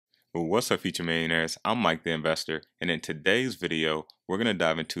Well, what's up, future millionaires? I'm Mike the Investor, and in today's video, we're going to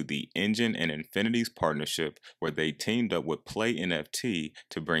dive into the Enjin and Efinity's partnership where they teamed up with PlayNFT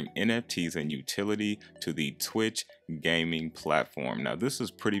to bring NFTs and utility to the Twitch gaming platform. Now, this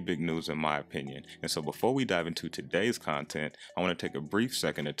is pretty big news in my opinion, and so before we dive into today's content, I want to take a brief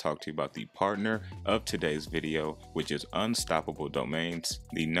second to talk to you about the partner of today's video, which is 𝗨𝗡𝗦𝗧𝗢𝗍,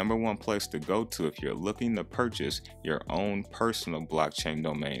 the #1 place to go to if you're looking to purchase your own personal blockchain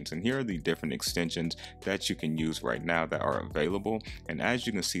domains. And here are the different extensions that you can use right now that are available. And as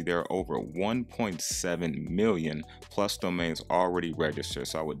you can see, there are over 1.7 million plus domains already registered.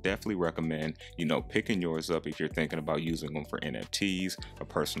 So I would definitely recommend, picking yours up if you're thinking about using them for NFTs, a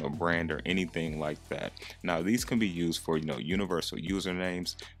personal brand, or anything like that. Now, these can be used for, universal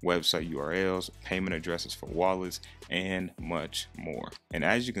usernames, website URLs, payment addresses for wallets, and much more. And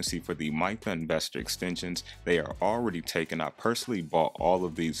as you can see, for the Mike the Investor extensions, they are already taken. I personally bought all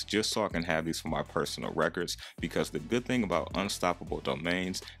of these just so I can have these for my personal records, because the good thing about Unstoppable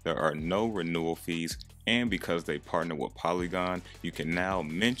Domains, there are no renewal fees, and because they partner with Polygon, you can now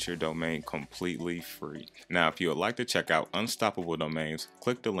mint your domain completely free. Now, if you would like to check out Unstoppable Domains,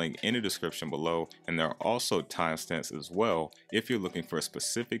 click the link in the description below, and there are also timestamps as well if you're looking for a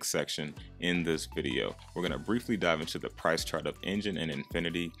specific section in this video. We're going to briefly dive into the price chart of Enjin and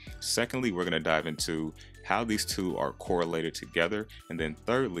Efinity. Secondly, we're going to dive into how these two are correlated together, and then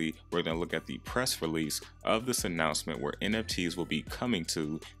thirdly, we're going to look at the press release of this announcement where NFTs will be coming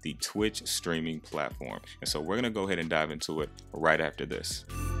to the Twitch streaming platform. And so we're going to go ahead and dive into it right after this.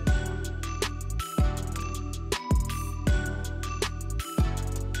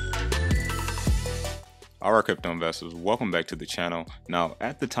 Alright, crypto investors, welcome back to the channel. Now,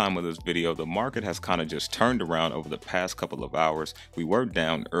 at the time of this video, the market has kind of just turned around over the past couple of hours. We were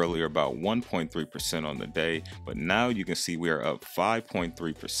down earlier about 1.3% on the day, but now you can see we are up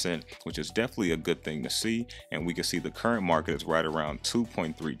 5.3%, which is definitely a good thing to see. And we can see the current market is right around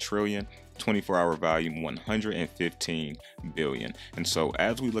 2.3 trillion. 24-hour volume 115 billion. And so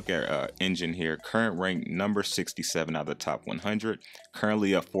as we look at Enjin here, current rank number 67 out of the top 100,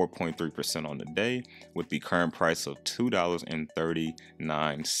 currently up 4.3% on the day with the current price of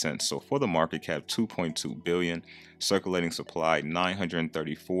 $2.39. So for the market cap, 2.2 billion, circulating supply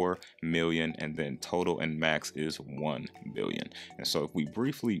 934 million, and then total and max is 1 billion. And so if we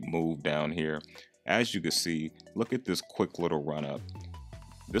briefly move down here, as you can see, look at this quick little run up.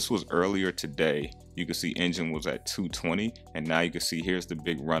 This was earlier today. You can see Enjin was at 220, and now you can see here's the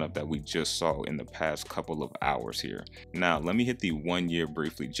big run up that we just saw in the past couple of hours here. Now let me hit the 1 year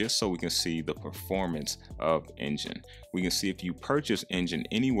briefly just so we can see the performance of Enjin. We can see if you purchase Enjin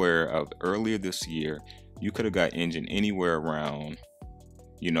anywhere of earlier this year, you could have got Enjin anywhere around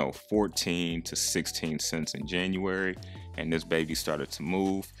 14 to 16 cents in January, and this baby started to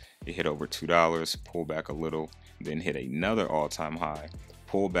move. It hit over $2, pulled back a little, then hit another all-time high,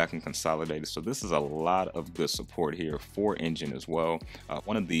 pulled back and consolidated. So this is a lot of good support here for Enjin as well.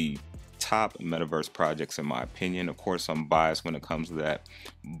 One of the top metaverse projects in my opinion. Of course, I'm biased when it comes to that,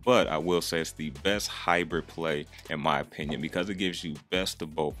 but I will say it's the best hybrid play in my opinion, because it gives you best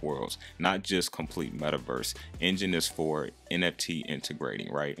of both worlds, not just complete metaverse. Enjin is for NFT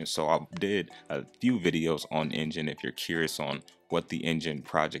integrating, right? And so I did a few videos on Enjin if you're curious on what the Enjin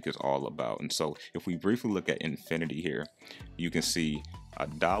project is all about. And so if we briefly look at Efinity here, you can see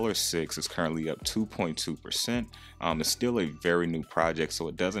 $1.06 is currently up 2.2%. It's still a very new project, so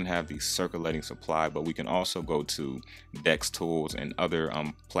it doesn't have the circulating supply, but we can also go to DEX tools and other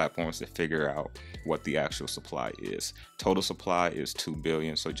platforms to figure out what the actual supply is. Total supply is 2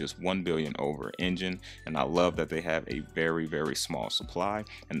 billion, so just 1 billion over Enjin. And I love that they have a very, very small supply.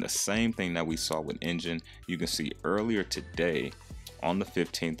 And the same thing that we saw with Enjin, you can see earlier today, on the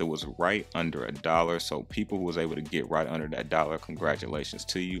 15th, it was right under $1. So people who was able to get right under that dollar, congratulations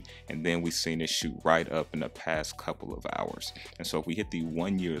to you. And then we've seen it shoot right up in the past couple of hours. And so if we hit the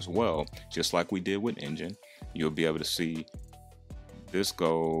 1 year as well, just like we did with Enjin, you'll be able to see this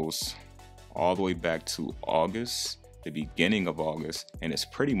goes all the way back to August, the beginning of August, and it's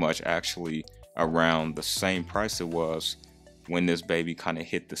pretty much actually around the same price it was when this baby kind of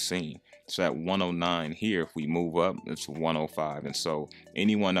hit the scene. So at 109 here, if we move up, it's 105. And so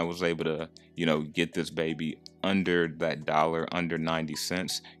anyone that was able to, get this baby under that dollar, under 90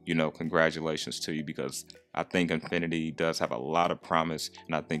 cents, congratulations to you, because I think Efinity does have a lot of promise,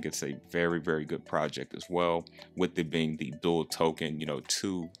 and I think it's a very, very good project as well, with it being the dual token,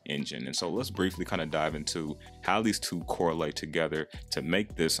 to Enjin. And so let's briefly kind of dive into how these two correlate together to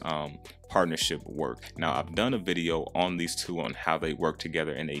make this partnership work. Now, I've done a video on these two on how they work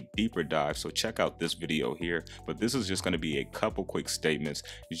together in a deeper dive, so check out this video here, but this is just going to be a couple quick statements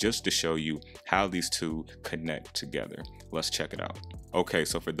just to show you how these two connect together. Let's check it out. Okay,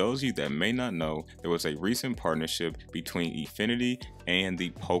 so for those of you that may not know, there was a recent partnership between Efinity and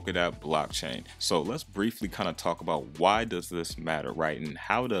the Polkadot blockchain. So let's briefly kind of talk about why does this matter, right? And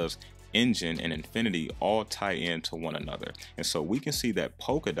how does Enjin and Efinity all tie into one another. And so we can see that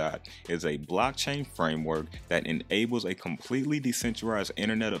Polkadot is a blockchain framework that enables a completely decentralized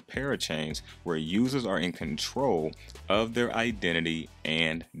internet of parachains where users are in control of their identity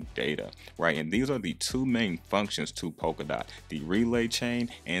and data, right? And these are the two main functions to Polkadot, the relay chain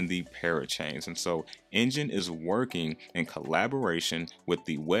and the parachains. And so Enjin is working in collaboration with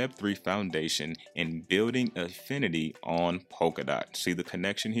the Web3 Foundation in building Efinity on Polkadot. See the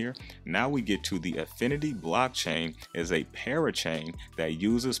connection here? Now we get to the Efinity blockchain is a parachain that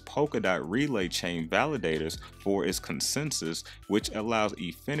uses Polkadot relay chain validators for its consensus, which allows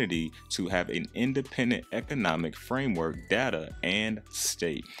Efinity to have an independent economic framework, data, and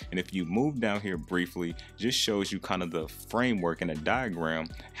state. And if you move down here briefly, just shows you kind of the framework in a diagram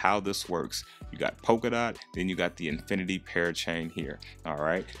how this works. You got Polkadot, then you got the Efinity parachain here. All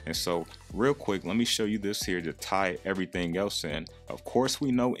right, and so real quick, let me show you this here to tie everything else in. Of course,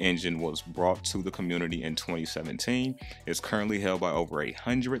 we know Enjin was brought to the community in 2017. It's currently held by over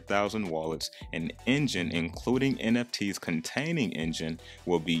 100,000 wallets, and Enjin, including NFTs containing Enjin,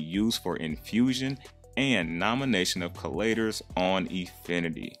 will be used for infusion and nomination of collators on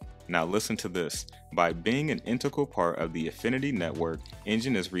Efinity. Now listen to this. By being an integral part of the Efinity network,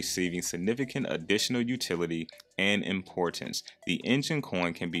 Enjin is receiving significant additional utility and importance. The Enjin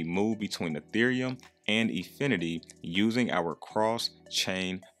coin can be moved between Ethereum and Efinity using our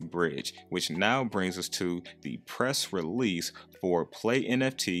cross-chain bridge, which now brings us to the press release for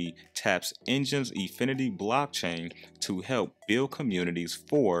PlayNFT taps Enjin's Efinity blockchain to help build communities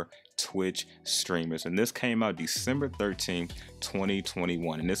for Twitch streamers, and this came out December 13th,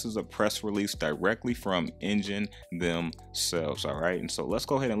 2021, and this is a press release directly from Enjin themselves. All right, and so let's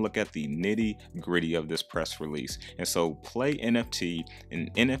go ahead and look at the nitty-gritty of this press release. And so PlayNFT,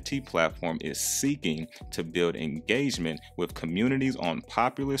 an NFT platform, is seeking to build engagement with communities on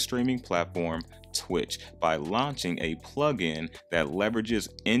popular streaming platform Twitch by launching a plugin that leverages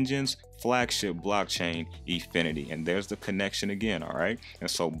Enjin's flagship blockchain, Efinity. And there's the connection again, all right? And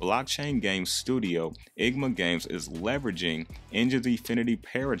so blockchain game studio 𝗥𝗎𝗓 is leveraging Enjin's Efinity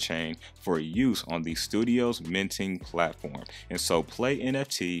parachain for use on the studio's minting platform. And so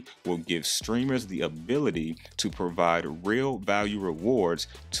PlayNFT will give streamers the ability to provide real value rewards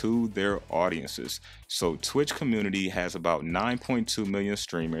to their audiences. So Twitch community has about 9.2 million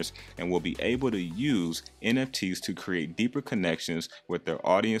streamers and will be able to use NFTs to create deeper connections with their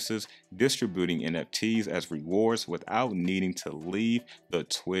audiences, distributing NFTs as rewards without needing to leave the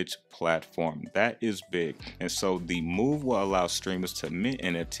Twitch platform. That is big. And so the move will allow streamers to mint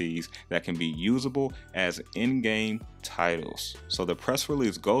NFTs that can be usable as in-game titles. So the press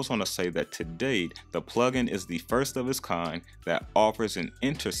release goes on to say that to date, the plugin is the first of its kind that offers an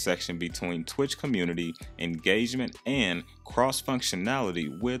intersection between Twitch community engagement and cross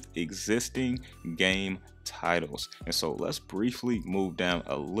functionality with existing game titles. And so let's briefly move down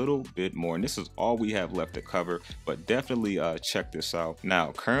a little bit more, and this is all we have left to cover, but definitely check this out.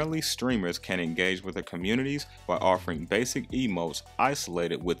 Now, currently streamers can engage with their communities by offering basic emotes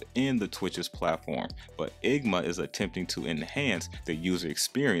isolated within the Twitch's platform, but 𝗥𝗎𝗓 is attempting to enhance the user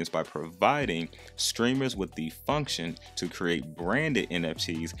experience by providing streamers with the function to create branded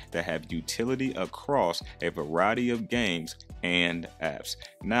NFTs that have utility across a variety of games and apps.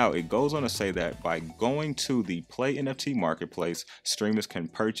 Now, it goes on to say that by going to the PlayNFT marketplace, streamers can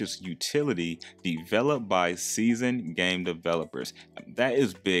purchase utility developed by seasoned game developers. That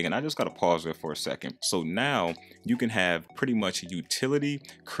is big, and I just got to pause there for a second. So now you can have pretty much utility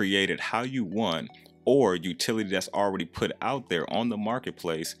created how you want, or utility that's already put out there on the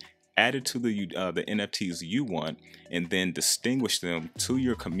marketplace, added to the NFTs you want, and then distinguish them to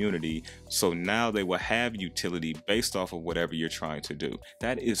your community. So now they will have utility based off of whatever you're trying to do.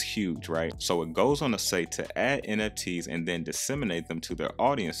 That is huge, right? So it goes on to say to add NFTs and then disseminate them to their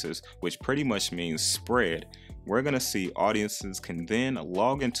audiences, which pretty much means spread. we're going to see audiences can then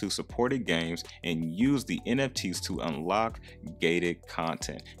log into supported games and use the NFTs to unlock gated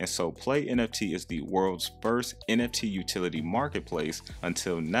content. And so PlayNFT is the world's first NFT utility marketplace.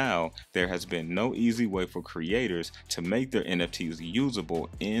 Until now, there has been no easy way for creators to make their NFTs usable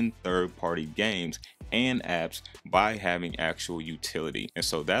in third-party games and apps by having actual utility. And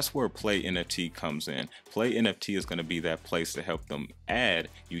so that's where PlayNFT comes in. PlayNFT is going to be that place to help them add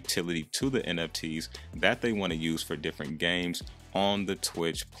utility to the NFTs that they want to use for different games on the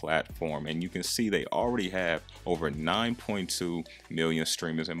Twitch platform. And you can see they already have over 9.2 million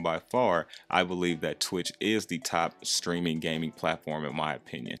streamers, and by far I believe that Twitch is the top streaming gaming platform in my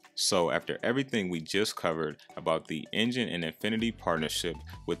opinion. So after everything we just covered about the Enjin and Efinity partnership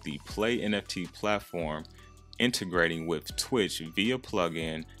with the PlayNFT platform integrating with Twitch via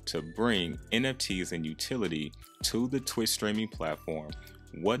plugin to bring NFTs and utility to the Twitch streaming platform,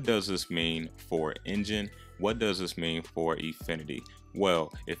 what does this mean for Enjin? What does this mean for Efinity?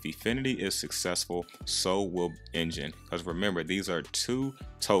 Well, if Efinity is successful, so will Enjin. Because remember, these are two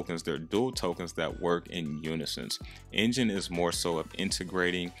tokens, they're dual tokens that work in unison. Enjin is more so of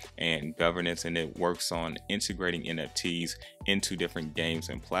integrating and governance, and it works on integrating NFTs into different games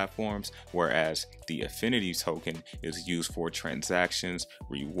and platforms, whereas the Efinity token is used for transactions,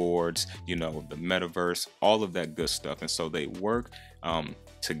 rewards, the metaverse, all of that good stuff. And so they work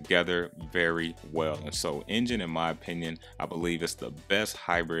together very well. And so Enjin, in my opinion, I believe it's the best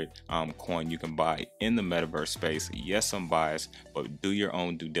hybrid coin you can buy in the metaverse space. Yes, I'm biased, but do your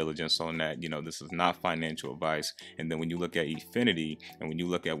own due diligence on that. This is not financial advice. And then when you look at Efinity and when you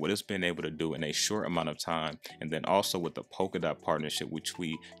look at what it's been able to do in a short amount of time, and then also with the Polkadot partnership, which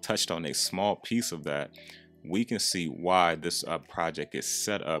we touched on a small piece of that, we can see why this project is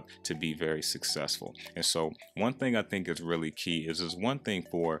set up to be very successful. And so one thing I think is really key is one thing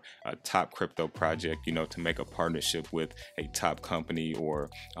for a top crypto project, to make a partnership with a top company or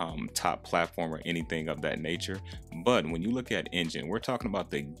top platform or anything of that nature. But when you look at Enjin, we're talking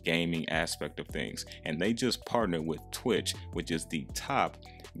about the gaming aspect of things, and they just partnered with Twitch, which is the top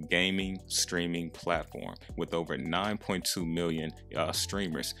gaming streaming platform with over 9.2 million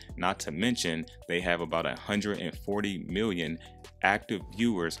streamers. Not to mention they have about 140 million active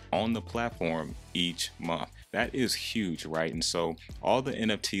viewers on the platform each month. That is huge, right? And so all the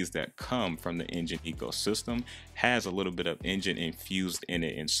NFTs that come from the Enjin ecosystem has a little bit of Enjin infused in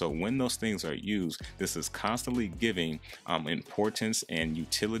it. And so when those things are used, this is constantly giving importance and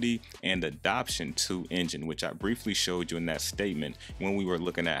utility and adoption to Enjin, which I briefly showed you in that statement when we were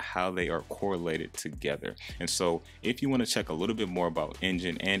looking at how they are correlated together. And so if you want to check a little bit more about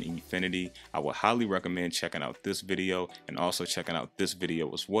Enjin and Efinity, I would highly recommend checking out this video and also checking out this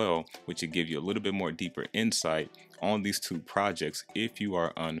video as well, which will give you a little bit more deeper insight on these two projects if you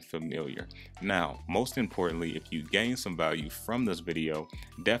are unfamiliar. Now, most importantly, if you gain some value from this video,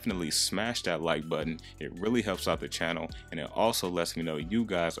 definitely smash that like button. It really helps out the channel, and it also lets me know you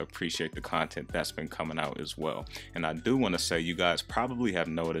guys appreciate the content that's been coming out as well. And I do want to say, you guys probably have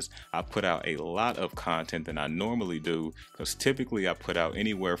noticed I put out a lot of content than I normally do, because typically I put out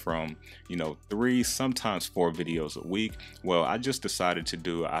anywhere from 3, sometimes 4 videos a week. Well, I just decided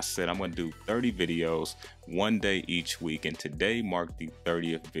to I said I'm going to do 30 videos one day each week, and today marked the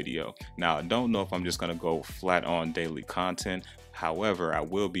 30th video. Now, I don't know if I'm just going to go flat on daily content. However, I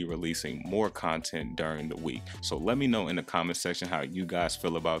will be releasing more content during the week. So let me know in the comment section how you guys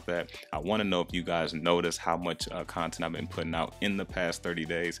feel about that. I want to know if you guys notice how much content I've been putting out in the past 30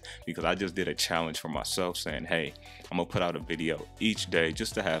 days, because I just did a challenge for myself saying, hey, I'm gonna put out a video each day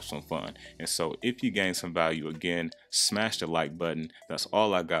just to have some fun. And so if you gain some value, again, smash the like button. That's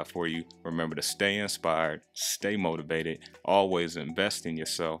all I got for you. Remember to stay inspired, stay motivated, always invest in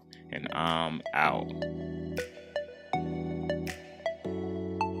yourself, and I'm out.